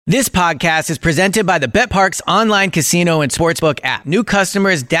This podcast is presented by the BetParx online casino and sportsbook app. New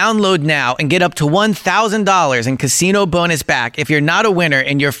customers download now and get up to $1,000 in casino bonus back if you're not a winner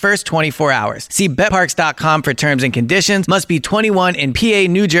in your first 24 hours. See BetParx.com for terms and conditions. Must be 21 in PA,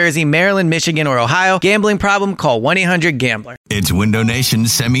 New Jersey, Maryland, Michigan, or Ohio. Gambling problem? Call 1-800-GAMBLER. It's Window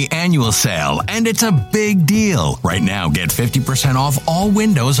Nation's semi-annual sale, and it's a big deal. Right now, get 50% off all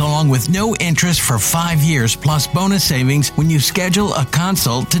windows along with no interest for 5 years plus bonus savings when you schedule a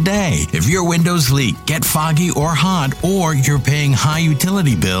consult today. If your windows leak, get foggy or hot, or you're paying high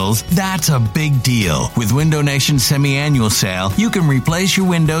utility bills, that's a big deal. With Window Nation's semi-annual sale, you can replace your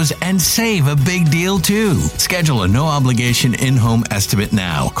windows and save a big deal too. Schedule a no-obligation in-home estimate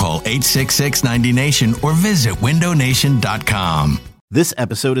now. Call 866-90NATION or visit windownation.com. This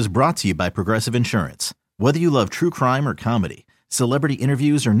episode is brought to you by Progressive Insurance. Whether you love true crime or comedy, celebrity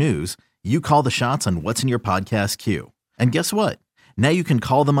interviews or news, you call the shots on what's in your podcast queue. And guess what? Now you can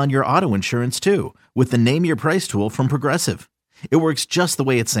call them on your auto insurance too with the Name Your Price tool from Progressive. It works just the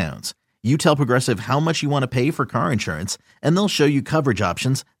way it sounds. You tell Progressive how much you want to pay for car insurance, and they'll show you coverage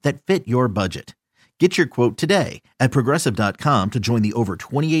options that fit your budget. Get your quote today at Progressive.com to join the over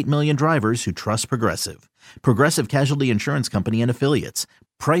 28 million drivers who trust Progressive. Progressive Casualty Insurance Company and Affiliates.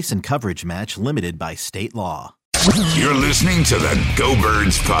 Price and coverage match limited by state law. You're listening to the Go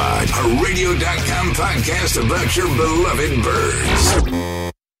Birds Pod, a radio.com podcast about your beloved birds.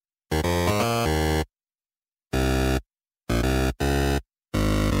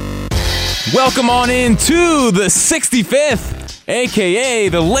 Welcome on into the 65th, a.k.a.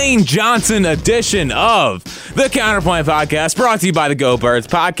 the Lane Johnson edition of the Counterpoint Podcast, brought to you by the Go Birds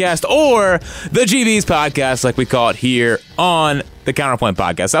Podcast, or the GB's Podcast, like we call it here on the Counterpoint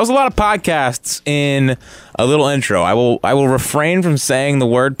Podcast. That was a lot of podcasts in a little intro. I will refrain from saying the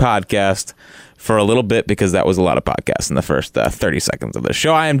word podcast for a little bit because that was a lot of podcasts in the first 30 seconds of the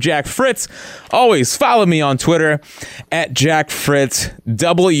show. I am Jack Fritz. Always follow me on Twitter at Jack Fritz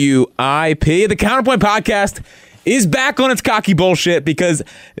WIP. The Counterpoint Podcast is back on its cocky bullshit because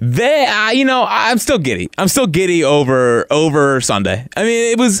I'm still giddy. I'm still giddy over Sunday. I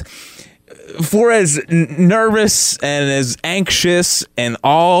mean, it was, for as nervous and as anxious and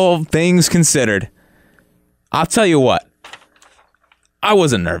all things considered, I'll tell you what, I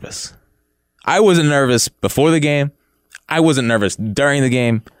wasn't nervous. I wasn't nervous before the game. I wasn't nervous during the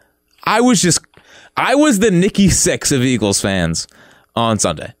game. I was the Nikki Sixx of Eagles fans on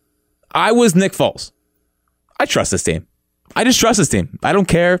Sunday. I was Nick Foles. I trust this team. I just trust this team. I don't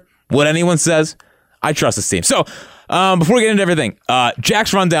care what anyone says. I trust this team. So, before we get into everything,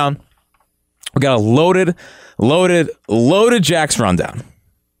 Jack's Rundown. We got a loaded Jack's Rundown.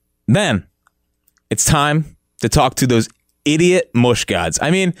 Then, it's time to talk to those idiot mush gods. I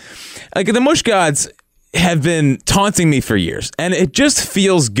mean, like, the mush gods have been taunting me for years, and it just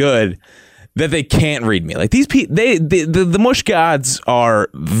feels good that they can't read me. Like, these people, the mush gods are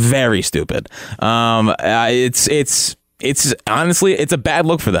very stupid. It's honestly, it's a bad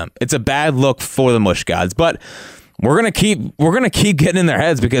look for them. It's a bad look for the mush gods, but we're gonna keep getting in their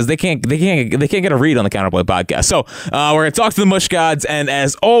heads because they can't get a read on the Counterpoint Podcast. So we're gonna talk to the mush gods, and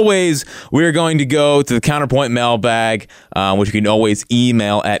as always, we're going to go to the Counterpoint mailbag, which you can always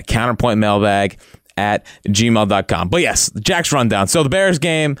email at counterpointmailbag@gmail.com. But yes, Jack's Rundown. So the Bears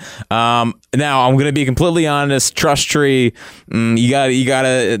game. Now I'm going to be completely honest. Trust tree. You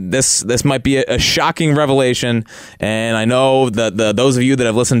gotta. This might be a shocking revelation, and I know that those of you that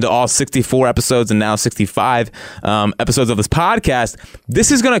have listened to all 64 episodes and now 65 episodes of this podcast, this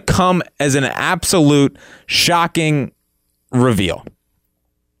is going to come as an absolute shocking reveal.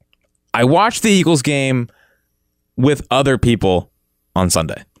 I watched the Eagles game with other people on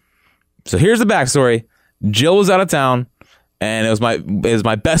Sunday. So here's the backstory. Jill was out of town, and it was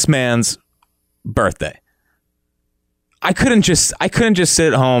my best man's birthday. I couldn't just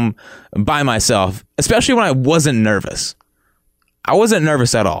sit at home by myself, especially when I wasn't nervous. I wasn't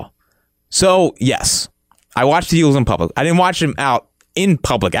nervous at all. So yes, I watched the Eagles in public. I didn't watch them out in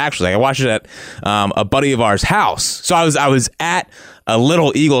public, actually. I watched it at a buddy of ours' house. So I was at a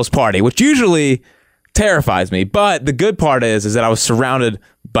little Eagles party, which usually terrifies me. But the good part is that I was surrounded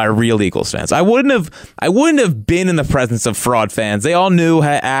by real Eagles fans. I wouldn't have been in the presence of fraud fans. They all knew how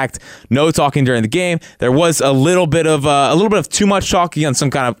to act. No talking during the game. There was a little bit of too much talking on some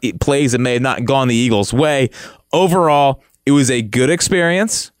kind of plays that may have not gone the Eagles' way. Overall, it was a good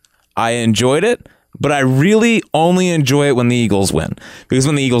experience. I enjoyed it, but I really only enjoy it when the Eagles win, because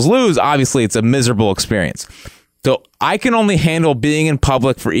when the Eagles lose, obviously it's a miserable experience. So I can only handle being in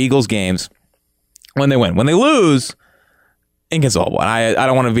public for Eagles games when they win. When they lose, inconsolable. And I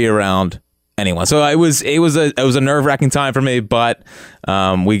don't want to be around anyone. So it was a nerve-wracking time for me, but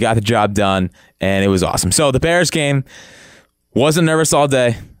we got the job done, and it was awesome. So the Bears game, wasn't nervous all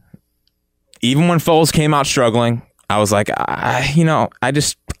day. Even when Foles came out struggling, I was like, I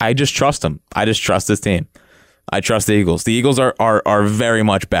just trust him. I just trust this team. I trust the Eagles. The Eagles are very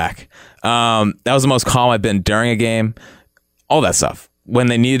much back. That was the most calm I've been during a game. All that stuff. When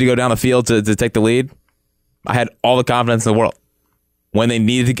they needed to go down the field to take the lead, I had all the confidence in the world. When they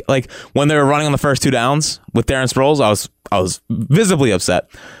needed to, like when they were running on the first 2 downs with Darren Sproles, I was visibly upset.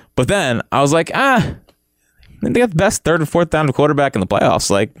 But then I was like, they got the best 3rd and 4th down to quarterback in the playoffs.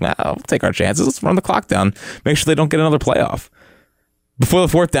 Like, I'll take our chances. Let's run the clock down. Make sure they don't get another playoff. Before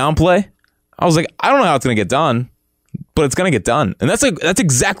the 4th down play, I was like, I don't know how it's going to get done, but it's going to get done. And that's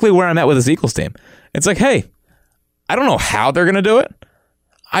exactly where I'm at with this Eagles team. It's like, hey, I don't know how they're going to do it.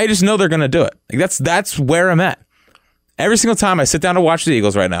 I just know they're going to do it. Like that's where I'm at. Every single time I sit down to watch the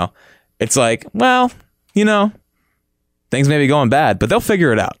Eagles right now, it's like, well, things may be going bad, but they'll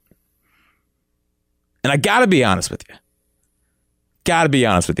figure it out. And I got to be honest with you.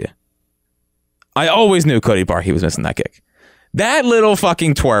 I always knew Cody Parkey was missing that kick. That little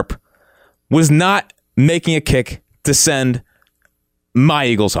fucking twerp was not making a kick to send my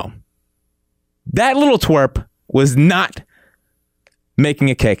Eagles home. That little twerp was not making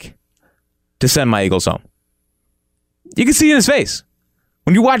a kick to send my Eagles home. You can see it in his face.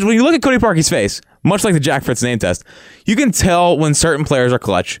 When you look at Cody Parkey's face, much like the Jack Fritz name test, you can tell when certain players are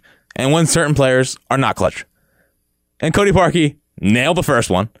clutch and when certain players are not clutch. And Cody Parkey nailed the first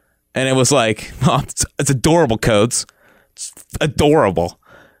one, and it was like, oh, it's adorable, Codes. It's adorable.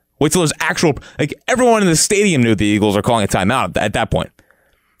 Wait till there's actual, like everyone in the stadium knew the Eagles are calling a timeout at that point.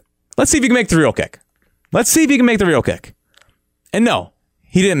 Let's see if you can make the real kick. And no,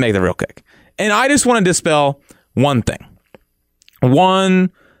 he didn't make the real kick. And I just want to dispel one thing.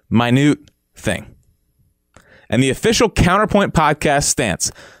 One minute thing. And the official Counterpoint podcast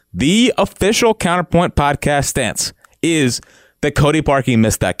stance. The official Counterpoint podcast stance is that Cody Parkey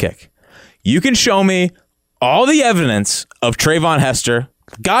missed that kick. You can show me all the evidence of Trayvon Hester.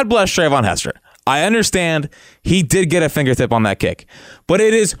 God bless Trayvon Hester. I understand he did get a fingertip on that kick. But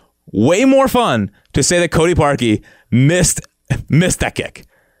it is way more fun to say that Cody Parkey missed that kick.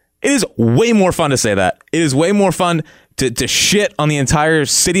 It is way more fun to say that. It is way more fun to shit on the entire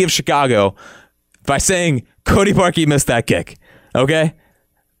city of Chicago by saying Cody Parkey missed that kick. Okay?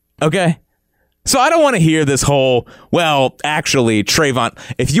 So I don't want to hear this whole, well, actually, Trayvon.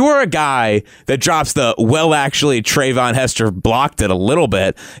 If you are a guy that drops the, well, actually, Trayvon Hester blocked it a little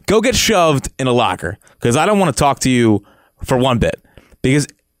bit, go get shoved in a locker. Because I don't want to talk to you for one bit. Because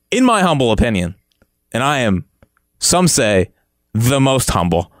in my humble opinion, and I am, some say, the most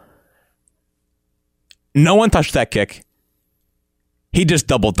humble, no one touched that kick. He just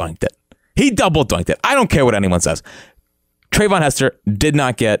double dunked it. I don't care what anyone says. Trayvon Hester did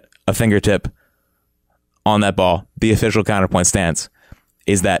not get a fingertip on that ball. The official Counterpoint stance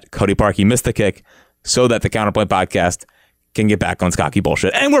is that Cody Parkey missed the kick so that the Counterpoint podcast can get back on its cocky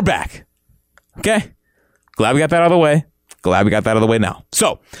bullshit. And we're back. Okay? Glad we got that out of the way now.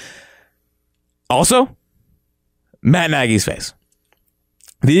 So, also, Matt Nagy's face.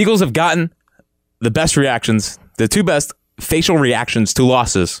 The Eagles have gotten the best reactions, the 2 best facial reactions to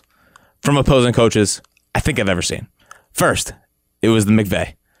losses from opposing coaches I think I've ever seen. First, it was the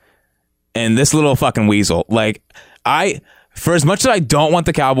McVay. And this little fucking weasel. Like, for as much as I don't want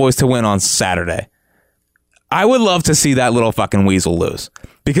the Cowboys to win on Saturday, I would love to see that little fucking weasel lose.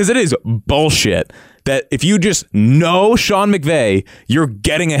 Because it is bullshit that if you just know Sean McVay, you're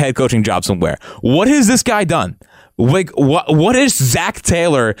getting a head coaching job somewhere. What has this guy done? Like, what has Zach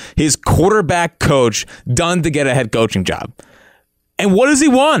Taylor, his quarterback coach, done to get a head coaching job? And what has he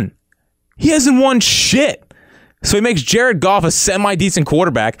won? He hasn't won shit. So he makes Jared Goff a semi-decent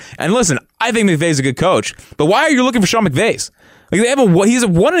quarterback. And listen, I think McVay's a good coach. But why are you looking for Sean McVay's? Like, he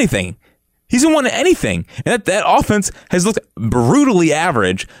hasn't won anything. He hasn't won anything. And that offense has looked brutally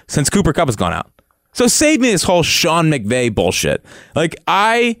average since Cooper Kupp has gone out. So save me this whole Sean McVay bullshit. Like,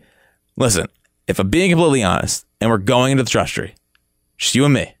 listen, if I'm being completely honest, and we're going into the trust tree, just you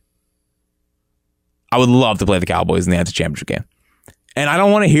and me, I would love to play the Cowboys in the NFC Championship game. And I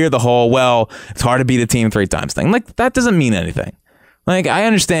don't want to hear the whole, well, it's hard to beat a team 3 times thing. Like, that doesn't mean anything. Like, I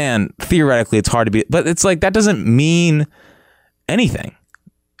understand theoretically it's hard to beat, but it's like, that doesn't mean anything.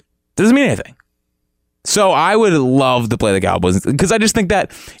 Doesn't mean anything. So I would love to play the Cowboys because I just think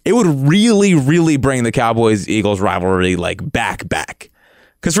that it would really, really bring the Cowboys-Eagles rivalry like back.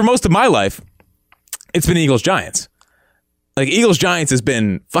 Because for most of my life, it's been Eagles-Giants. Like, Eagles-Giants has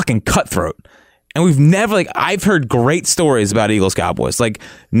been fucking cutthroat. And we've never, like, I've heard great stories about Eagles-Cowboys, like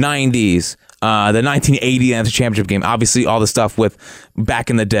 90s, the 1980 NFC Championship game, obviously all the stuff with back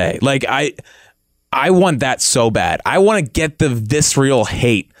in the day. Like I want that so bad. I want to get the visceral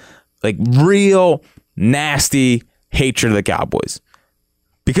hate, like real nasty hatred of the Cowboys.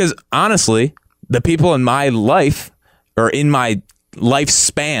 Because honestly, the people in my life, or in my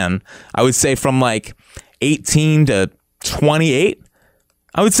lifespan, I would say from like 18 to 28,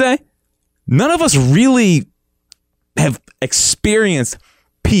 I would say, none of us really have experienced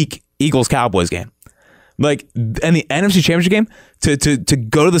peak Eagles-Cowboys game. Like, in the NFC Championship game, to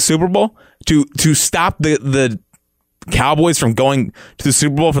go to the Super Bowl, to stop the Cowboys from going to the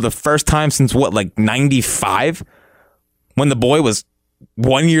Super Bowl for the first time since, what, like 95? When the boy was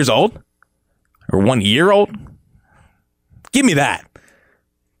 1 year old? Or 1 year old? Give me that.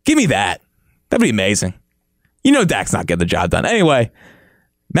 Give me that. That'd be amazing. You know Dak's not getting the job done. Anyway,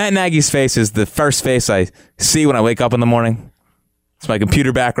 Matt Nagy's face is the first face I see when I wake up in the morning. It's my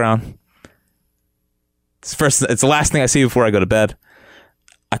computer background. It's the last thing I see before I go to bed.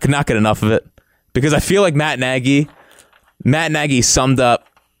 I could not get enough of it because I feel like Matt Nagy summed up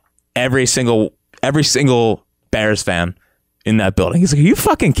every single Bears fan in that building. He's like, "Are you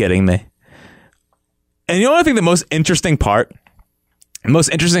fucking kidding me?" And you know what I think the most interesting part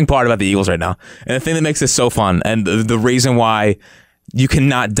about the Eagles right now, and the thing that makes this so fun, and the reason why you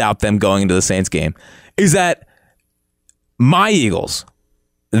cannot doubt them going into the Saints game, is that my Eagles,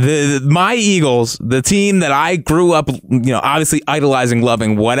 the team that I grew up, obviously idolizing,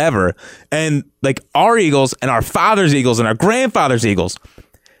 loving, whatever, and like our Eagles and our father's Eagles and our grandfather's Eagles,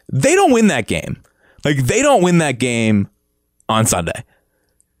 they don't win that game. Like, they don't win that game on Sunday.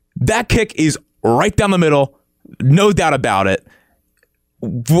 That kick is right down the middle, no doubt about it.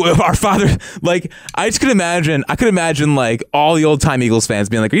 Our father, like, I could imagine like all the old time Eagles fans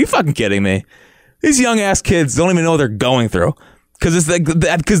being like, "Are you fucking kidding me? These young ass kids don't even know what they're going through." Because it's like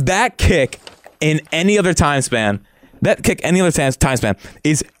that kick in any other time span,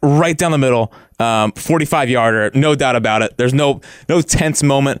 is right down the middle, 45-yarder, no doubt about it. There's no tense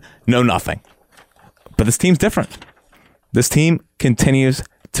moment, no nothing. But this team's different. This team continues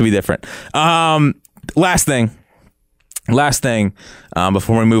to be different. Last thing,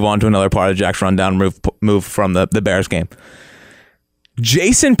 before we move on to another part of Jack's rundown, move from the Bears game.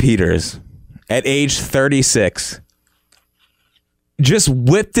 Jason Peters, at age 36, just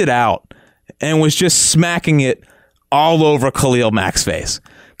whipped it out and was just smacking it all over Khalil Mack's face.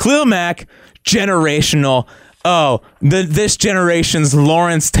 Khalil Mack, generational. Oh, this generation's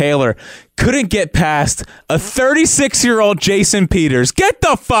Lawrence Taylor couldn't get past a 36-year-old Jason Peters. Get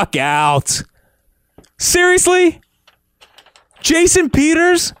the fuck out. Seriously? Jason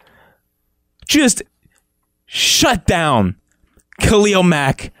Peters just shut down Khalil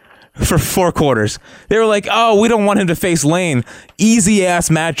Mack for 4 quarters. They were like, "Oh, we don't want him to face Lane. Easy ass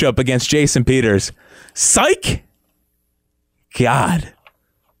matchup against Jason Peters." Psych. God.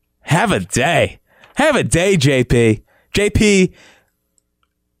 Have a day. Have a day, JP. JP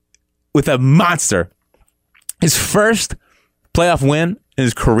with a monster. His first playoff win in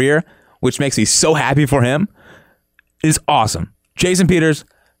his career, which makes me so happy for him, is awesome. Jason Peters,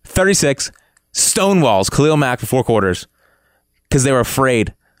 36, stonewalls Khalil Mack for 4 quarters because they were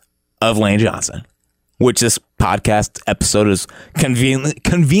afraid of Lane Johnson, which this podcast episode is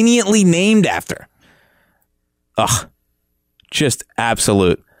conveniently named after. Ugh. Just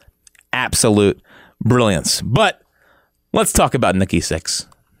absolute brilliance. But let's talk about Nikki Sixx.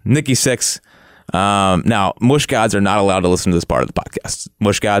 Nikki Sixx. Now, Mush Gods are not allowed to listen to this part of the podcast.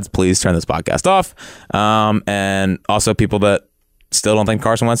 Mush Gods, please turn this podcast off. And also people that still don't think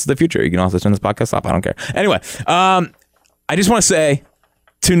Carson Wentz is the future, you can also turn this podcast off. I don't care. Anyway, I just want to say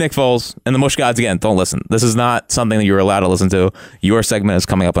to Nick Foles and the Mush Gods, again, don't listen. This is not something that you're allowed to listen to. Your segment is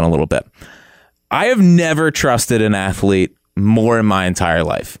coming up in a little bit. I have never trusted an athlete more in my entire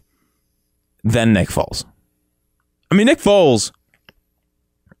life than Nick Foles. I mean, Nick Foles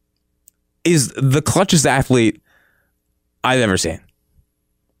is the clutchest athlete I've ever seen.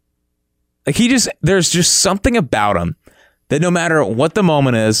 Like, there's just something about him that no matter what the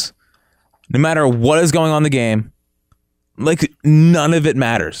moment is, no matter what is going on in the game, like, none of it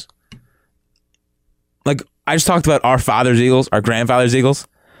matters. Like, I just talked about our father's Eagles, our grandfather's Eagles.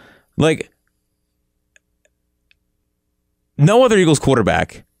 Like, no other Eagles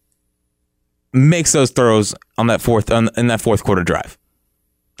quarterback makes those throws on that in that fourth quarter drive.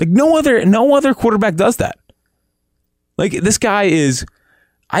 Like, no other quarterback does that. Like, this guy is,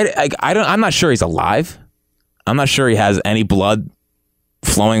 I'm not sure he's alive. I'm not sure he has any blood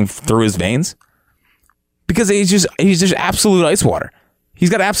flowing through his veins because he's just absolute ice water. He's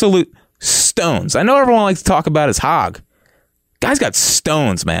got absolute stones. I know everyone likes to talk about his hog. Guy's got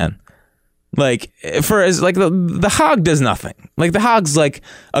stones, man. Like, for as like the Hog does nothing. Like, the Hog's like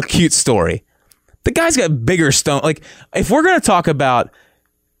a cute story. The guy's got bigger stone. Like, if we're gonna talk about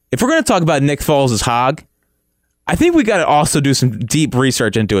Nick Foles' Hog, I think we got to also do some deep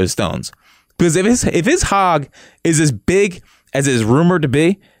research into his stones, because if his Hog is as big as it is rumored to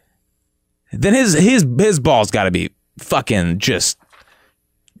be, then his balls got to be fucking just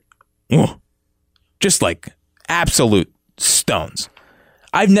like absolute stones.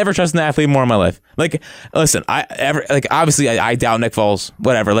 I've never trusted an athlete more in my life. Like, listen, obviously I doubt Nick Foles,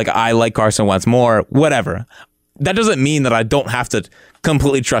 whatever. Like, I like Carson Wentz more, whatever. That doesn't mean that I don't have to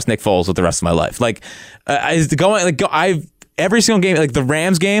completely trust Nick Foles with the rest of my life. Like, every single game, like the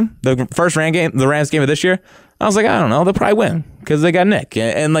Rams game, the Rams game of this year, I was like, I don't know, they'll probably win because they got Nick.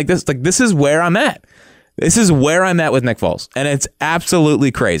 And this is where I'm at. This is where I'm at with Nick Foles, and it's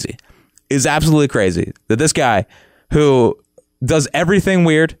absolutely crazy. It's absolutely crazy that this guy who does everything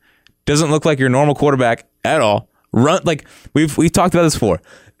weird, doesn't look like your normal quarterback at all. Run like we've talked about this before.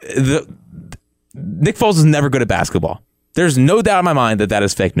 Nick Foles is never good at basketball. There's no doubt in my mind that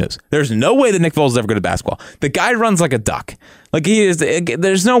is fake news. There's no way that Nick Foles is ever good at basketball. The guy runs like a duck. Like, he is.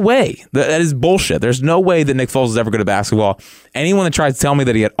 There's no way. That is bullshit. There's no way that Nick Foles is ever good at basketball. Anyone that tries to tell me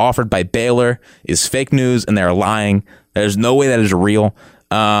that he got offered by Baylor is fake news and they're lying. There's no way that is real.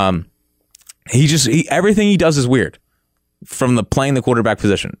 Everything he does is weird. From playing the quarterback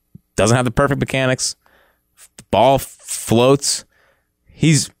position, doesn't have the perfect mechanics. The ball floats.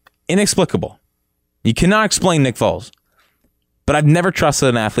 He's inexplicable. You cannot explain Nick Foles. But I've never trusted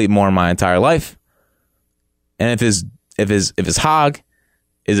an athlete more in my entire life. And if his Hog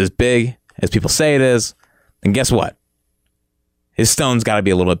is as big as people say it is, then guess what? His stone's got to be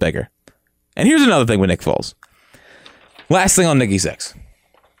a little bit bigger. And here's another thing with Nick Foles. Last thing on Nicky Six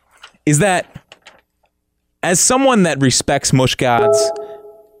is that, as someone that respects mush gods,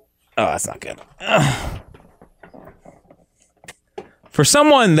 that's not good. For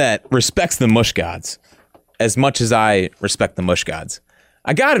someone that respects the mush gods as much as I respect the mush gods,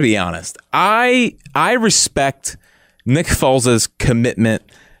 I got to be honest. I respect Nick Foles' commitment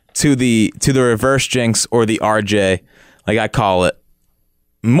to the reverse jinx, or the RJ, like I call it,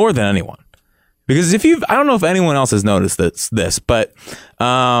 more than anyone. Because I don't know if anyone else has noticed this, but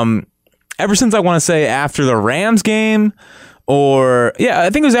ever since, I want to say, after the Rams game, I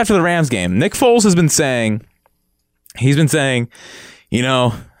think it was after the Rams game, Nick Foles has been saying, you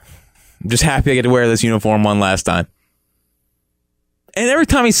know, I'm just happy I get to wear this uniform one last time. And every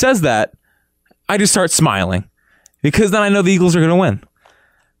time he says that, I just start smiling, because then I know the Eagles are going to win,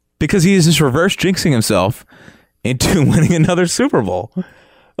 because he is just reverse jinxing himself into winning another Super Bowl.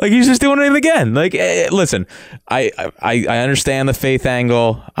 Like, he's just doing it again. Like, listen, I understand the faith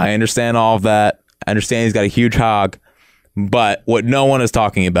angle. I understand all of that. I understand he's got a huge Hog. But what no one is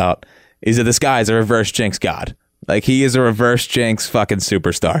talking about is that this guy is a reverse jinx god. Like, he is a reverse jinx fucking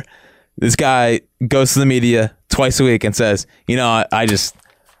superstar. This guy goes to the media twice a week and says, you know, I just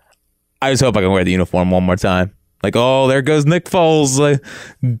hope I can wear the uniform one more time. Like, oh, there goes Nick Foles, like,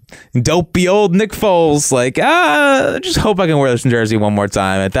 dopey old Nick Foles. Like, just hope I can wear this jersey one more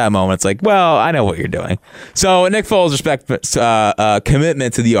time. At that moment, it's like, well, I know what you're doing. So Nick Foles'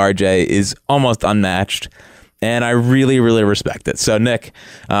 commitment to the RJ is almost unmatched, and I really, really respect it. So Nick,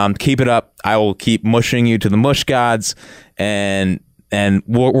 keep it up. I will keep mushing you to the mush gods, and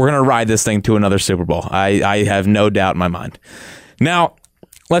we're gonna ride this thing to another Super Bowl. I have no doubt in my mind. Now,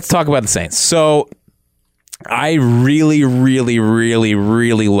 let's talk about the Saints. So, I really, really, really,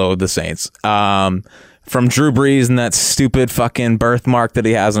 really loathe the Saints. From Drew Brees and that stupid fucking birthmark that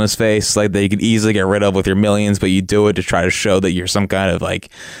he has on his face, like, that you could easily get rid of with your millions, but you do it to try to show that you're some kind of, like,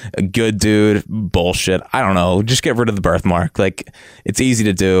 a good dude. Bullshit. I don't know. Just get rid of the birthmark. Like, it's easy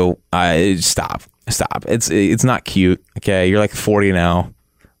to do. Stop. It's not cute. Okay, you're like 40 now.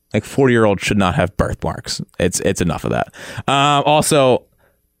 Like, 40-year-olds should not have birthmarks. It's enough of that. Also,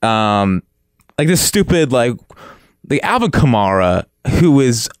 like, this stupid, like Alvin Kamara, who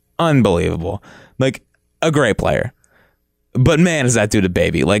is unbelievable. Like, a great player. But man, is that dude a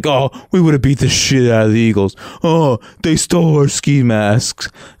baby. Like, oh, we would have beat the shit out of the Eagles. Oh, they stole our ski masks.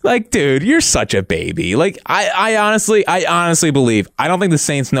 Like, dude, you're such a baby. Like, I honestly believe, I don't think the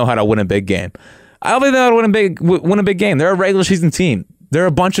Saints know how to win a big game. I don't think they know how to win a big game. They're a regular season team. They're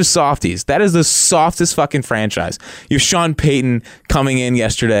a bunch of softies. That is the softest fucking franchise. You have Sean Payton coming in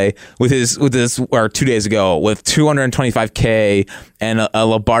yesterday with his or 2 days ago with $225K and a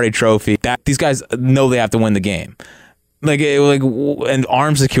Lombardi trophy. These guys know they have to win the game. And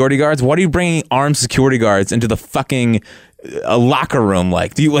armed security guards. What are you bringing armed security guards into the fucking locker room?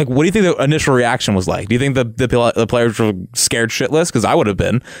 Like, do you what do you think the initial reaction was like? Do you think the players were scared shitless? Because I would have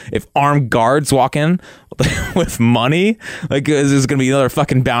been if armed guards walk in with money. Like, is this gonna be another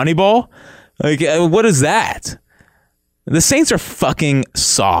fucking bounty ball? Like, what is that? The Saints are fucking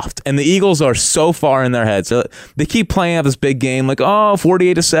soft, and the Eagles are so far in their heads. So they keep playing out this big game, like,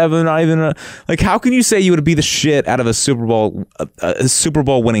 48-7, not even like, how can you say you would beat the shit out of a Super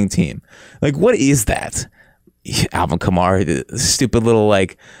Bowl winning team? Like, what is that? Alvin Kamara, the stupid little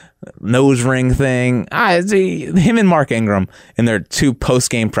like nose ring thing. Him and Mark Ingram in their 2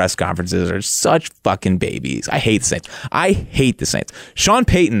 post-game press conferences are such fucking babies. I hate the Saints. Sean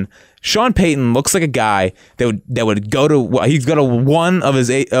Payton looks like a guy that would go to, he's got one of his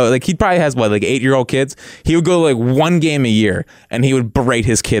he probably has 8-year-old kids. He would go to one game a year and he would berate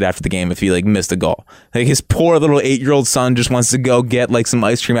his kid after the game if he missed a goal. Like, his poor little 8-year-old son just wants to go get some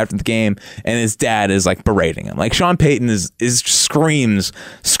ice cream after the game, and his dad is berating him. Like, Sean Payton is screams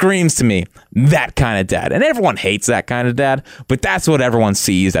to me that kind of dad, and everyone hates that kind of dad, but that's what everyone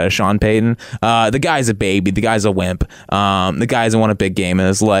sees out of Sean Payton. The guy's a baby, the guy's a wimp, the guy hasn't won a big game in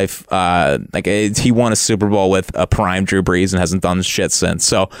his life. He won a Super Bowl with a prime Drew Brees and hasn't done shit since.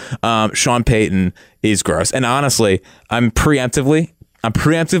 So Sean Payton is gross. And honestly, I'm preemptively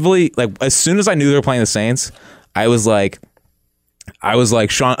as soon as I knew they were playing the Saints, I was like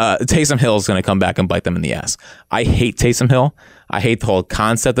Taysom Hill is going to come back and bite them in the ass. I hate Taysom Hill. I hate the whole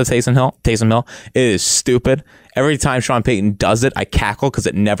concept of Taysom Hill. It is stupid. Every time Sean Payton does it, I cackle because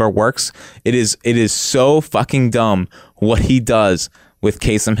it never works. It is so fucking dumb what he does with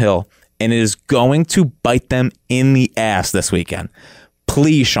Taysom Hill, and it is going to bite them in the ass this weekend.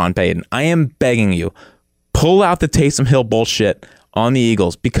 Please, Sean Payton, I am begging you, pull out the Taysom Hill bullshit on the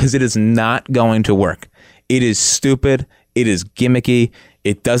Eagles, because it is not going to work. It is stupid. It is gimmicky.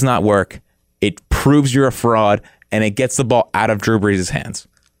 It does not work. It proves you're a fraud, and it gets the ball out of Drew Brees' hands.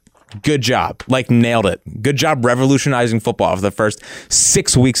 Good job. Nailed it. Good job revolutionizing football for the first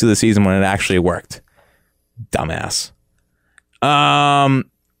 6 weeks of the season when it actually worked. Dumbass.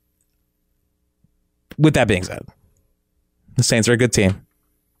 With that being said, the Saints are a good team.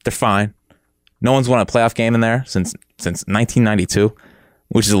 They're fine. No one's won a playoff game in there since 1992,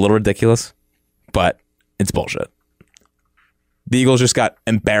 which is a little ridiculous, but it's bullshit. The Eagles just got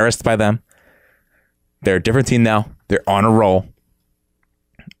embarrassed by them. They're a different team now. They're on a roll,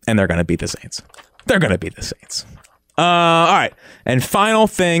 and they're going to beat the Saints. All right. And final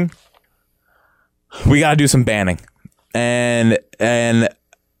thing, we got to do some banning. And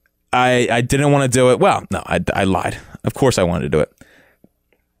I didn't want to do it. Well, no, I lied. Of course I wanted to do it.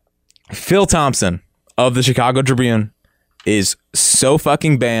 Phil Thompson of the Chicago Tribune is so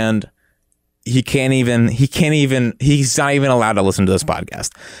fucking banned. He's not even allowed to listen to this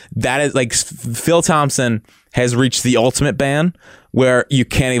podcast. That is Phil Thompson has reached the ultimate ban where you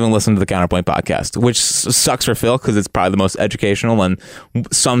can't even listen to the Counterpoint podcast, which sucks for Phil because it's probably the most educational, and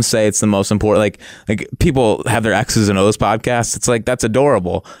some say it's the most important. Like people have their X's and O's podcasts. It's that's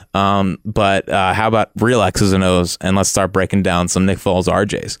adorable. But how about real X's and O's? And let's start breaking down some Nick Foles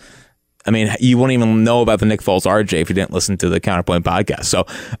RJs. I mean, you wouldn't even know about the Nick Foles RJ if you didn't listen to the Counterpoint podcast. So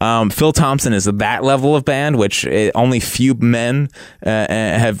Phil Thompson is that level of banned, which only few men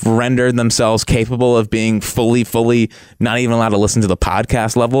have rendered themselves capable of being fully not even allowed to listen to the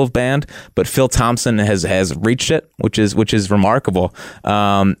podcast level of banned. But Phil Thompson has reached it, which is remarkable.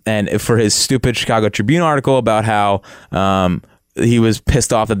 And for his stupid Chicago Tribune article about how he was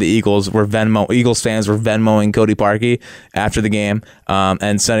pissed off that the Eagles fans were Venmoing Cody Parkey after the game,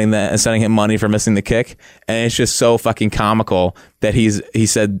 and sending him money for missing the kick. And it's just so fucking comical that he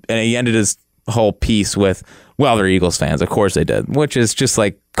said, and he ended his whole piece with, well, they're Eagles fans. Of course they did, which is just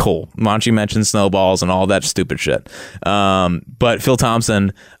cool. Why don't you mention snowballs and all that stupid shit? But Phil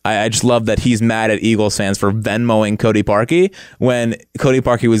Thompson, I just love that he's mad at Eagles fans for Venmoing Cody Parkey when Cody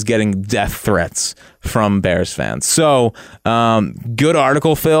Parkey was getting death threats from Bears fans. So good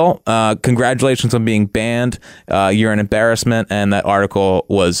article, Phil. Congratulations on being banned. You're an embarrassment, and that article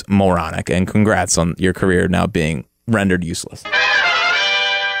was moronic, and congrats on your career now being rendered useless.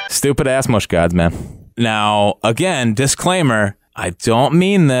 Stupid ass mush gods, man. Now, again, disclaimer, I don't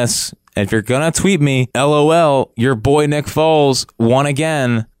mean this. If you're going to tweet me, LOL, your boy Nick Foles won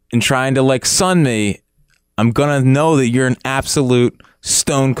again, and trying to sun me, I'm going to know that you're an absolute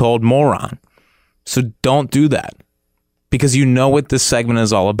stone cold moron. So don't do that, because you know what this segment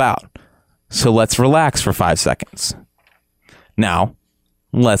is all about. So let's relax for 5 seconds. Now,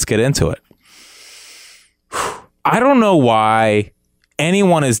 let's get into it. I don't know why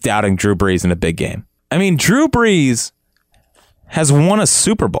anyone is doubting Drew Brees in a big game. I mean, Drew Brees has won a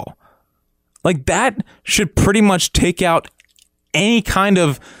Super Bowl. Like, that should pretty much take out any kind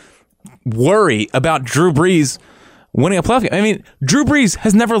of worry about Drew Brees winning a playoff game. I mean, Drew Brees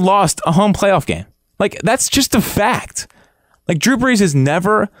has never lost a home playoff game. Like, that's just a fact. Like, Drew Brees has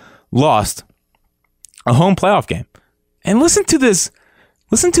never lost a home playoff game. And listen to this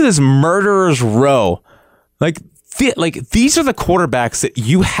murderer's row. Like these are the quarterbacks that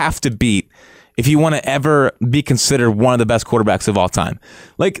you have to beat if you want to ever be considered one of the best quarterbacks of all time.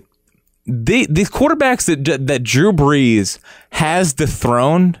 Like, these quarterbacks that Drew Brees has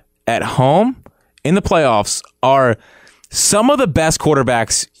dethroned at home in the playoffs are some of the best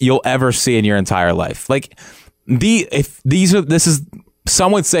quarterbacks you'll ever see in your entire life. Like,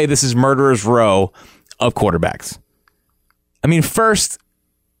 some would say this is murderer's row of quarterbacks. I mean, first,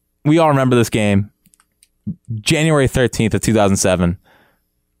 we all remember this game, January 13th of 2007,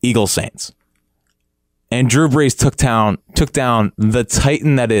 Eagles Saints. And Drew Brees took down the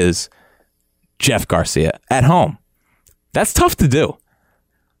Titan that is Jeff Garcia at home. That's tough to do.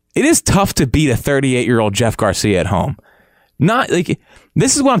 It is tough to beat a 38-year-old Jeff Garcia at home. Not like,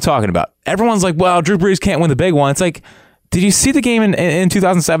 this is what I'm talking about. Everyone's like, well, Drew Brees can't win the big one. It's like, did you see the game in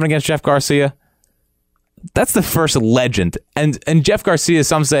 2007 against Jeff Garcia? That's the first legend. And Jeff Garcia,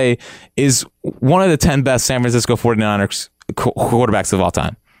 some say, is one of the 10 best San Francisco 49ers quarterbacks of all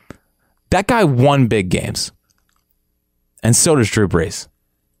time. That guy won big games. And so does Drew Brees.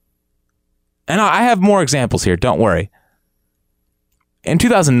 And I have more examples here, don't worry. In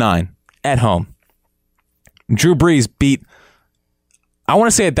 2009, at home, Drew Brees beat, I want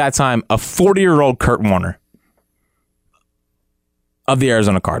to say at that time, a 40-year-old Kurt Warner of the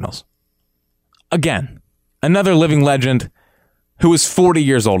Arizona Cardinals. Again, another living legend who was 40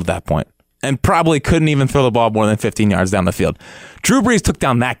 years old at that point and probably couldn't even throw the ball more than 15 yards down the field. Drew Brees took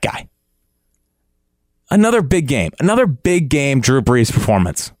down that guy. Another big game Drew Brees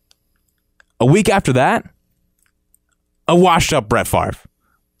performance. A week after that, a washed-up Brett Favre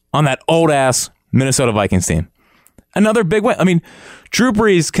on that old-ass Minnesota Vikings team. Another big win. I mean, Drew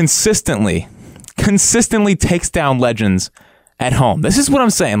Brees consistently takes down legends at home. This is what I'm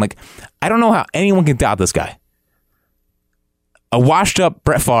saying. Like, I don't know how anyone can doubt this guy. A washed-up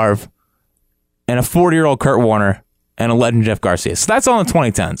Brett Favre and a 40-year-old Kurt Warner and a legend Jeff Garcia. So that's all in the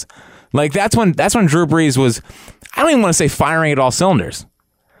 2010s. Like, that's when Drew Brees was, I don't even want to say firing at all cylinders.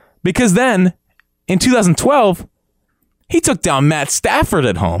 Because then, in 2012, he took down Matt Stafford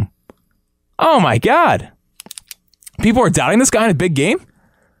at home. Oh my God. People are doubting this guy in a big game?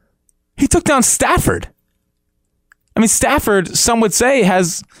 He took down Stafford. I mean, Stafford, some would say,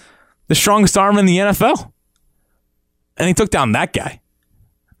 has the strongest arm in the NFL. And he took down that guy.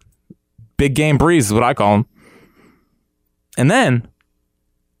 Big game Brees is what I call him. And then,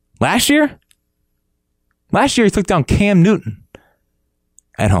 last year he took down Cam Newton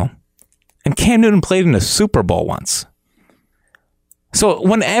at home. And Cam Newton played in a Super Bowl once. So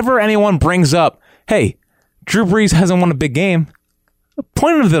whenever anyone brings up, hey, Drew Brees hasn't won a big game,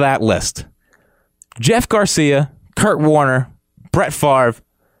 point him to that list. Jeff Garcia, Kurt Warner, Brett Favre,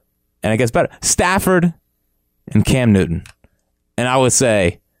 and I guess better, Stafford and Cam Newton. And I would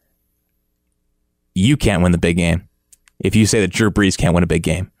say, you can't win the big game if you say that Drew Brees can't win a big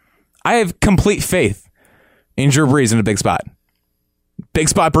game. I have complete faith in Drew Brees in a big spot. Big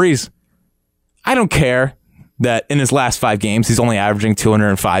spot Brees. I don't care that in his last 5 games, he's only averaging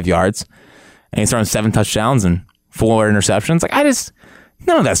 205 yards and he's throwing 7 touchdowns and 4 interceptions. Like,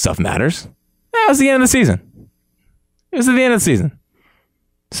 none of that stuff matters. That was the end of the season. It was at the end of the season.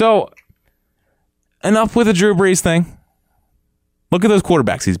 So, enough with the Drew Brees thing. Look at those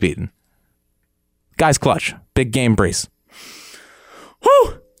quarterbacks he's beaten. Guy's clutch. Big game Brees.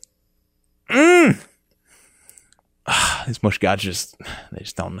 Whew! These mush guys they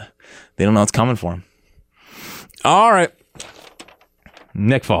don't know what's coming for him. All right.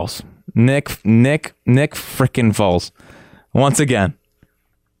 Nick Foles. Nick frickin' Foles. Once again.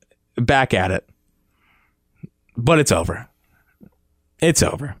 Back at it. But it's over. It's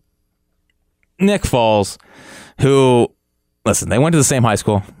over. Nick Foles, who, listen, they went to the same high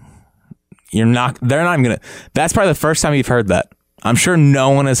school. They're not even gonna, that's probably the first time you've heard that. I'm sure no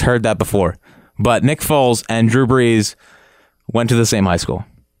one has heard that before. But Nick Foles and Drew Brees went to the same high school.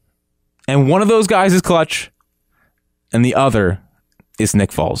 And one of those guys is clutch, and the other is Nick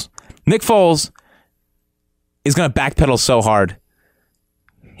Foles. Nick Foles is going to backpedal so hard,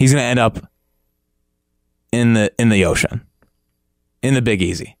 he's going to end up in the ocean, in the Big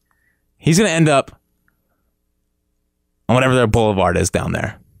Easy. He's going to end up on whatever their boulevard is down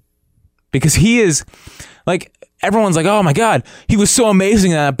there. Because he is, like, everyone's like, oh my God, he was so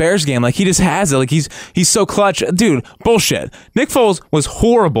amazing in that Bears game. Like, he just has it. Like, he's so clutch. Dude, bullshit. Nick Foles was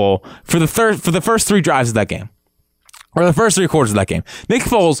horrible for the first 3 drives of that game. Or the first 3 quarters of that game. Nick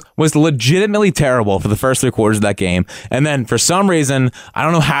Foles was legitimately terrible for the first 3 quarters of that game. And then for some reason, I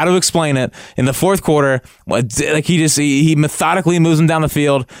don't know how to explain it, in the fourth quarter, like he methodically moves him down the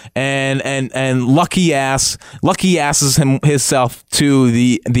field and lucky asses himself to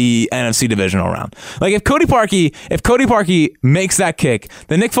the NFC divisional round. Like, if Cody Parkey makes that kick,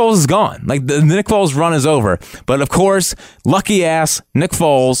 then Nick Foles is gone. Like, the Nick Foles run is over. But of course, lucky ass Nick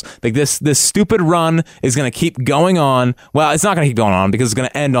Foles, like this stupid run is going to keep going on. Well, it's not going to keep going on because it's going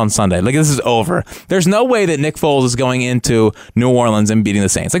to end on Sunday. Like, this is over. There's no way that Nick Foles is going into New Orleans and beating the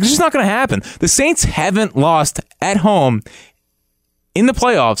Saints. Like, it's just not going to happen. The Saints haven't lost at home in the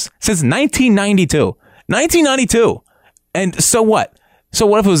playoffs since 1992. 1992. And so what? So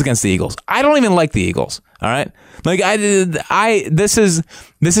what if it was against the Eagles? I don't even like the Eagles. All right. Like, this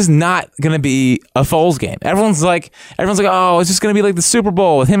is not going to be a Foles game. Everyone's like, oh, it's just going to be like the Super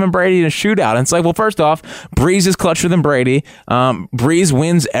Bowl with him and Brady in a shootout. And it's like, well, first off, Breeze is clutcher than Brady. Breeze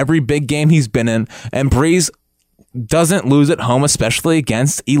wins every big game he's been in, and Breeze doesn't lose at home, especially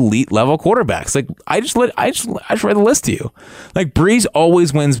against elite level quarterbacks. Like, I just read the list to you. Like, Breeze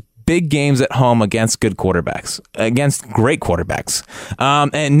always wins big games at home against good quarterbacks, against great quarterbacks.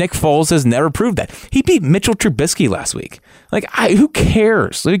 And Nick Foles has never proved that. He beat Mitchell Trubisky last week. Like, who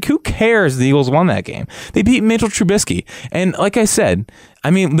cares? Like, who cares the Eagles won that game? They beat Mitchell Trubisky. And like I said,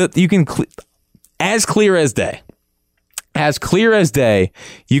 I mean, you can, as clear as day,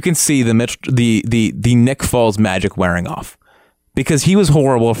 you can see the Nick Foles magic wearing off, because he was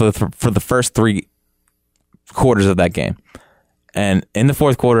horrible for the first 3 quarters of that game. And in the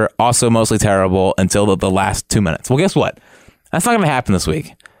fourth quarter, also mostly terrible until the last 2 minutes. Well, guess what? That's not going to happen this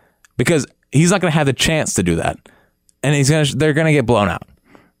week, because he's not going to have the chance to do that. And they're going to get blown out,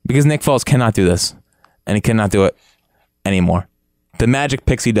 because Nick Foles cannot do this, and he cannot do it anymore. The magic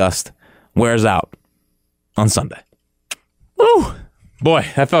pixie dust wears out on Sunday. Woo! Boy,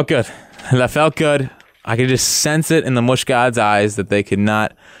 that felt good. That felt good. I could just sense it in the mush god's eyes that they could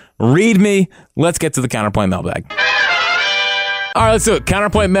not read me. Let's get to the Counterpoint mailbag. All right, let's do it.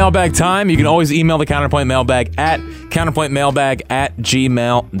 Counterpoint mailbag time. You can always email the Counterpoint mailbag at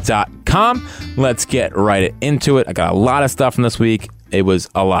counterpointmailbag@gmail.com. Let's get right into it. I got a lot of stuff from this week. It was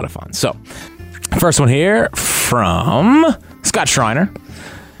a lot of fun. So, first one here from Scott Schreiner.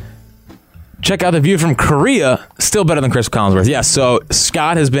 Check out the view from Korea. Still better than Chris Collinsworth. Yeah, so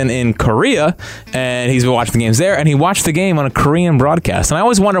Scott has been in Korea, and he's been watching the games there, and he watched the game on a Korean broadcast. And I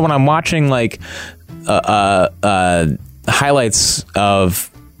always wonder when I'm watching, like, highlights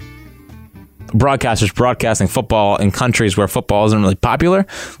of broadcasters broadcasting football in countries where football isn't really popular.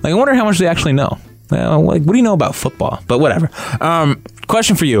 Like, I wonder how much they actually know. Like, what do you know about football? But whatever.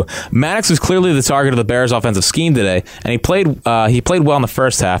 Question for you. Maddox was clearly the target of the Bears' offensive scheme today, and he played well in the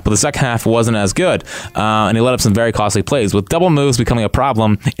first half, but the second half wasn't as good, and he let up some very costly plays. With double moves becoming a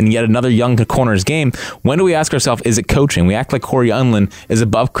problem in yet another young corner's game, when do we ask ourselves, is it coaching? We act like Corey Unlin is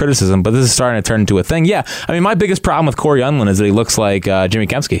above criticism, but this is starting to turn into a thing. Yeah, I mean, my biggest problem with Corey Unlin is that he looks like Jimmy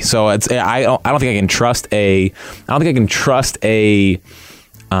Kempski. So I don't think I can trust a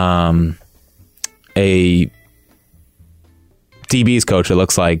DB's coach that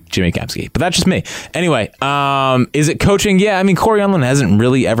looks like Jimmy Kempski. But that's just me. Anyway, is it coaching? Yeah, I mean, Corey Unlin hasn't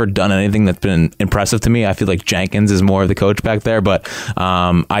really ever done anything that's been impressive to me. I feel like Jenkins is more of the coach back there, but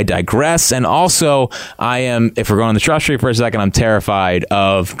I digress. And also, if we're going the trust tree for a second, I'm terrified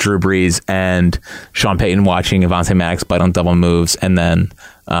of Drew Brees and Sean Payton watching Avonte Maddox bite on double moves and then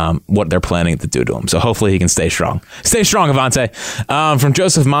what they're planning to do to him. So hopefully he can stay strong. Stay strong, Avonte. From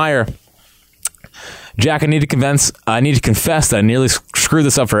Joseph Meyer. Jack, I need to confess that I nearly screwed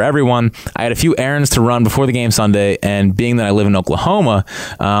this up for everyone. I had a few errands to run before the game Sunday, and being that I live in Oklahoma,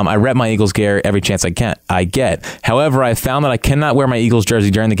 I rep my Eagles gear every chance I get. However, I found that I cannot wear my Eagles jersey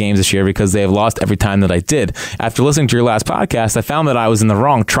during the games this year because they have lost every time that I did. After listening to your last podcast, I found that I was in the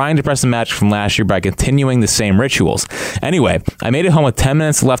wrong, trying to press a match from last year by continuing the same rituals. Anyway, I made it home with 10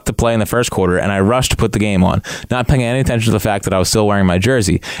 minutes left to play in the first quarter, and I rushed to put the game on, not paying any attention to the fact that I was still wearing my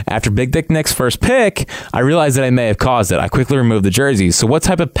jersey. After Big Dick Nick's first pick, I realized that I may have caused it. I quickly removed the jersey. So what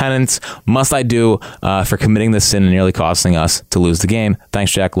type of penance must I do for committing this sin and nearly costing us to lose the game?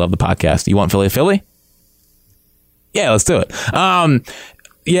 Thanks, Jack. Love the podcast. You want Philly? Yeah, let's do it.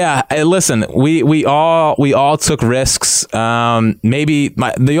 Yeah, listen, we all took risks. Maybe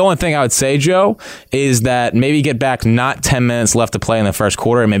the only thing I would say, Joe, is that maybe get back not 10 minutes left to play in the first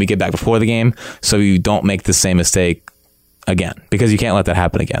quarter, and maybe get back before the game so you don't make the same mistake again, because you can't let that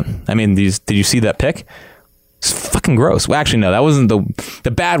happen again. I mean, did you see that pick? It's fucking gross. Well, actually, no, that wasn't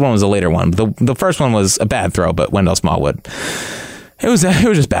the bad one. Was the later one. The first one was a bad throw, but Wendell Smallwood. It was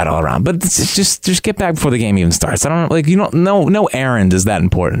just bad all around. But it's just get back before the game even starts. I don't no errand is that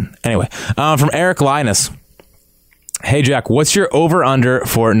important. Anyway, from Eric Linus. Hey, Jack, what's your over-under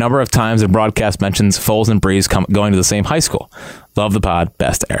for number of times the broadcast mentions Foles and Brees going to the same high school? Love the pod.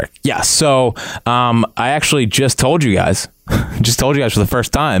 Best, Eric. Yeah, so I actually just told you guys for the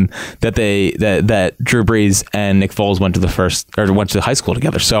first time that that Drew Brees and Nick Foles went to high school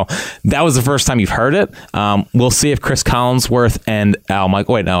together. So that was the first time you've heard it. We'll see if Chris Collinsworth and Al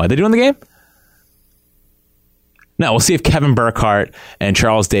Michael... Wait, no, are they doing the game? No, we'll see if Kevin Burkhardt and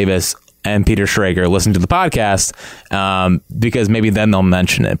Charles Davis and Peter Schrager listen to the podcast, because maybe then they'll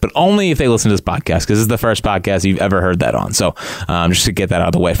mention it, but only if they listen to this podcast, because this is the first podcast you've ever heard that on. So just to get that out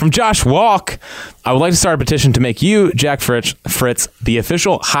of the way. From Josh Walk, I would like to start a petition to make you, Jack Fritz, the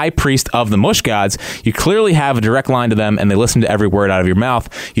official high priest of the Mush Gods. You clearly have a direct line to them, and they listen to every word out of your mouth.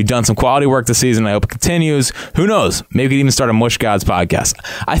 You've done some quality work this season. I hope it continues. Who knows? Maybe we could even start a Mush Gods podcast.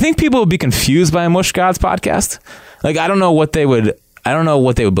 I think people would be confused by a Mush Gods podcast. Like, I don't know what they would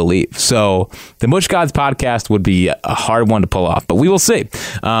believe. So the Mush Gods podcast would be a hard one to pull off, but we will see.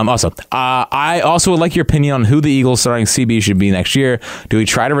 I also would like your opinion on who the Eagles starting CB should be next year. Do we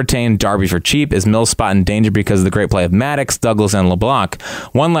try to retain Darby for cheap? Is Mills' spot in danger because of the great play of Maddox, Douglas, and LeBlanc?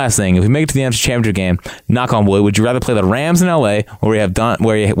 One last thing. If we make it to the NFC Championship game, knock on wood, would you rather play the Rams in LA where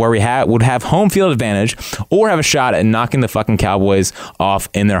we would have home field advantage, or have a shot at knocking the fucking Cowboys off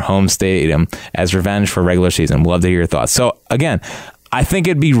in their home stadium as revenge for regular season? We'd love to hear your thoughts. So again, I think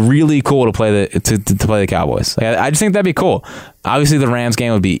it'd be really cool to play the Cowboys. I just think that'd be cool. Obviously, the Rams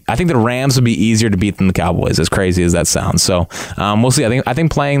game I think the Rams would be easier to beat than the Cowboys, as crazy as that sounds. So we'll see. I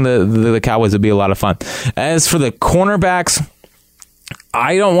think playing the Cowboys would be a lot of fun. As for the cornerbacks,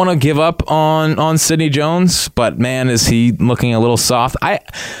 I don't want to give up on Sidney Jones, but man, is he looking a little soft. I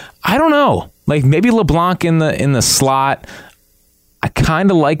don't know. Like maybe LeBlanc in the slot. I kind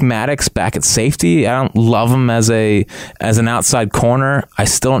of like Maddox back at safety. I don't love him as an outside corner. I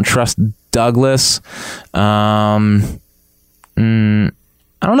still don't trust Douglas. I don't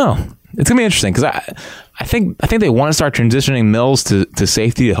know. It's gonna be interesting because I think they want to start transitioning Mills to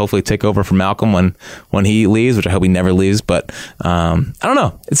safety to hopefully take over for Malcolm when he leaves, which I hope he never leaves. But I don't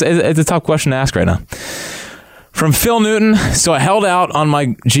know. It's a tough question to ask right now. From Phil Newton, so I held out on my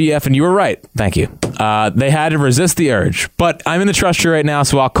GF, and you were right. Thank you. They had to resist the urge, but I'm in the trust tree right now,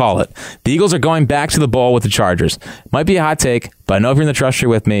 so I'll call it. The Eagles are going back to the bowl with the Chargers. Might be a hot take, but I know if you're in the trust tree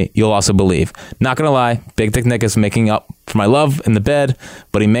with me, you'll also believe. Not going to lie, Big Dick Nick is making up for my love in the bed,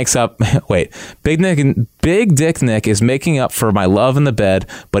 but he makes up... Wait. Big Dick Nick is making up for my love in the bed,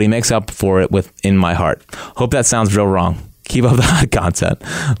 but he makes up for it in my heart. Hope that sounds real wrong. Keep up the hot content.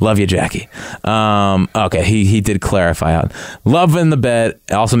 Love you, Jackie. Okay, he did clarify out. Love in the bed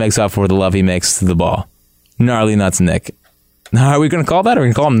also makes up for the love he makes to the ball. Gnarly Nuts Nick. Are we going to call that? Are we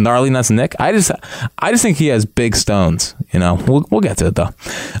going to call him Gnarly Nuts Nick? I just think he has big stones. You know, we'll get to it though.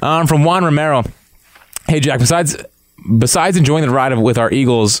 From Juan Romero. Hey Jack, besides enjoying the ride with our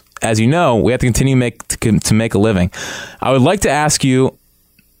Eagles, as you know, we have to continue to make a living. I would like to ask you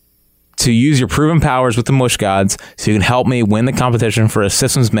to use your proven powers with the Mush Gods so you can help me win the competition for a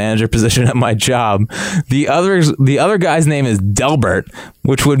systems manager position at my job. The other guy's name is Delbert,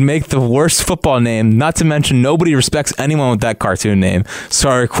 which would make the worst football name, not to mention nobody respects anyone with that cartoon name. So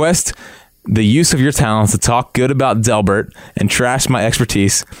I request the use of your talents to talk good about Delbert and trash my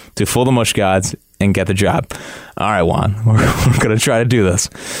expertise to fool the Mush Gods and get the job. All right, Juan, we're going to try to do this.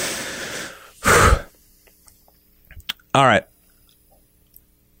 All right.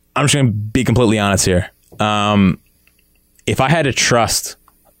 I'm just going to be completely honest here. If I had to trust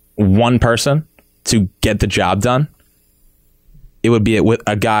one person to get the job done, it would be with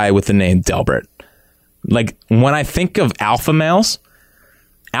a guy with the name Delbert. Like, when I think of alpha males,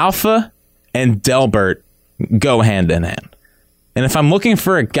 Alpha and Delbert go hand in hand. And if I'm looking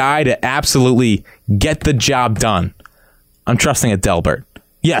for a guy to absolutely get the job done, I'm trusting a Delbert.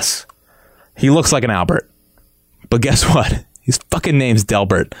 Yes, he looks like an Albert. But guess what? His fucking name's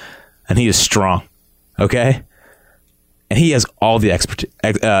Delbert, and he is strong, okay? And he has all the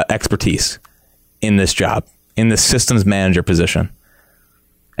expertise in this job, in the systems manager position.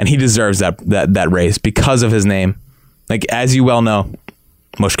 And he deserves that raise because of his name. Like, as you well know,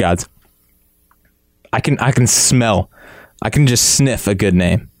 Mush Gods, I can just sniff a good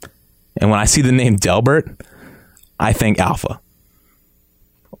name. And when I see the name Delbert, I think Alpha.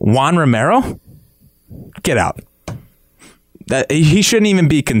 Juan Romero? Get out. That he shouldn't even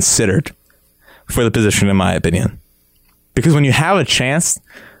be considered for the position, in my opinion. Because when you have a chance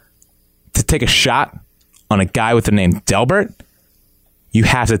to take a shot on a guy with the name Delbert, you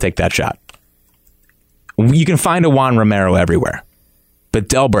have to take that shot. You can find a Juan Romero everywhere, but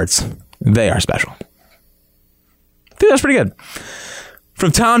Delberts, they are special. I think that's pretty good.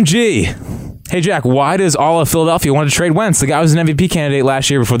 From Tom G. Hey, Jack, why does all of Philadelphia want to trade Wentz? The guy was an MVP candidate last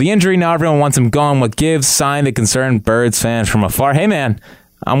year before the injury. Now everyone wants him gone. What gives? Sign the concerned Birds fans from afar. Hey, man,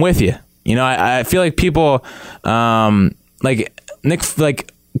 I'm with you. You know, I feel like people like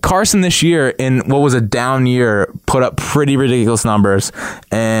Carson this year in what was a down year put up pretty ridiculous numbers,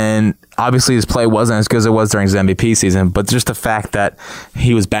 and obviously his play wasn't as good as it was during his MVP season, but just the fact that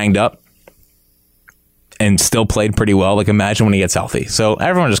he was banged up and still played pretty well. Like, imagine when he gets healthy. So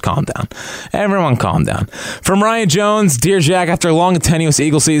everyone just calm down. Everyone calm down. From Ryan Jones, Dear Jack, after a long and tenuous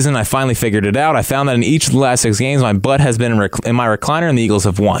Eagles season, I finally figured it out. I found that in each of the last 6 games, my butt has been in my recliner and the Eagles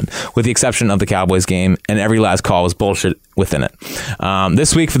have won, with the exception of the Cowboys game, and every last call was bullshit within it.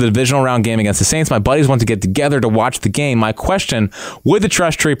 This week for the divisional round game against the Saints, my buddies want to get together to watch the game. My question, would the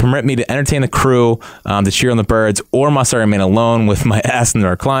trust tree permit me to entertain the crew to cheer on the Birds, or must I remain alone with my ass in the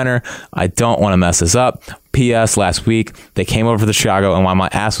recliner? I don't want to mess this up. P.S. Last week, they came over to Chicago, and while my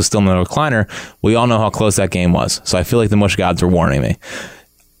ass was still in the recliner, we all know how close that game was. So I feel like the mush gods were warning me.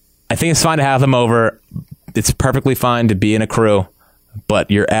 I think it's fine to have them over. It's perfectly fine to be in a crew,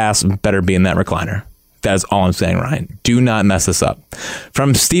 but your ass better be in that recliner. That is all I'm saying, Ryan. Do not mess this up.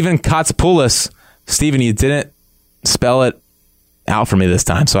 From Stephen Kotsopoulos. Stephen, you didn't spell it out for me this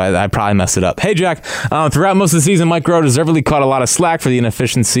time, so I probably messed it up. Hey, Jack. Throughout most of the season, Mike Groh deservedly caught a lot of slack for the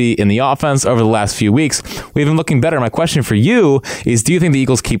inefficiency in the offense over the last few weeks. We've been looking better. My question for you is, do you think the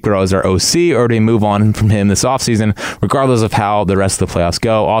Eagles keep Groh as our OC, or do they move on from him this offseason, regardless of how the rest of the playoffs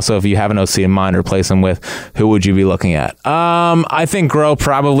go? Also, if you have an OC in mind to replace him with, who would you be looking at? I think Groh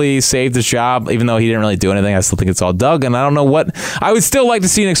probably saved his job, even though he didn't really do anything. I still think it's all Doug, and I don't know what. I would still like to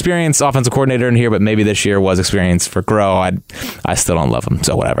see an experienced offensive coordinator in here, but maybe this year was experience for Groh. I still don't love him,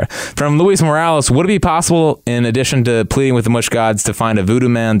 so whatever. From Luis Morales, would it be possible, in addition to pleading with the mush gods, to find a voodoo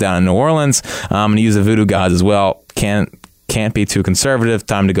man down in New Orleans and use the voodoo gods as well? Can't be too conservative.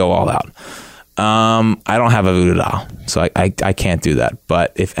 Time to go all out. I don't have a voodoo doll, so I can't do that.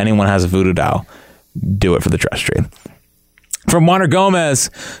 But if anyone has a voodoo doll, do it for the trust tree. From Juaner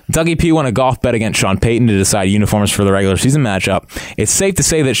Gomez, Dougie P won a golf bet against Sean Payton to decide uniforms for the regular season matchup. It's safe to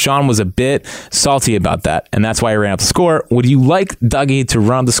say that Sean was a bit salty about that, and that's why he ran up the score. Would you like Dougie to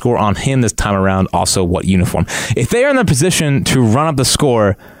run up the score on him this time around? Also, what uniform? If they are in the position to run up the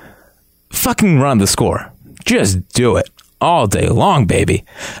score, fucking run the score. Just do it all day long, baby.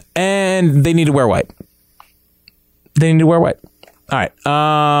 And they need to wear white. All right.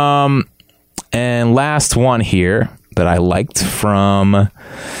 And last one here that I liked from,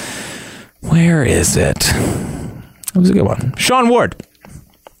 where is it? It was a good one. Sean Ward.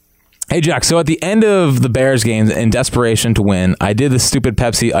 Hey, Jack, so at the end of the Bears games, in desperation to win, I did the stupid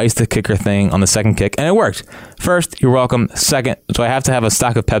Pepsi ice the kicker thing on the second kick, and it worked. First, you're welcome. Second, do I have to have a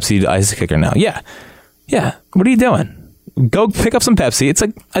stock of Pepsi to ice the kicker now? Yeah. What are you doing? Go pick up some Pepsi. It's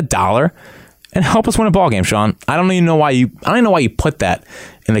like $1 and help us win a ball game, Sean. I don't even know why you put that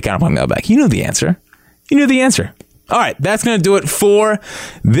in the Counterpoint mailbag. You knew the answer. All right, that's going to do it for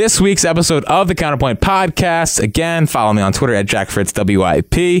this week's episode of the Counterpoint Podcast. Again, follow me on Twitter at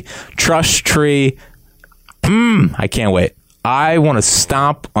JackFritzWIP. Trust Tree. I can't wait. I want to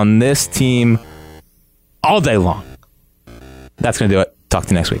stomp on this team all day long. That's going to do it. Talk to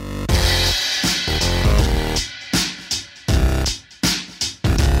you next week.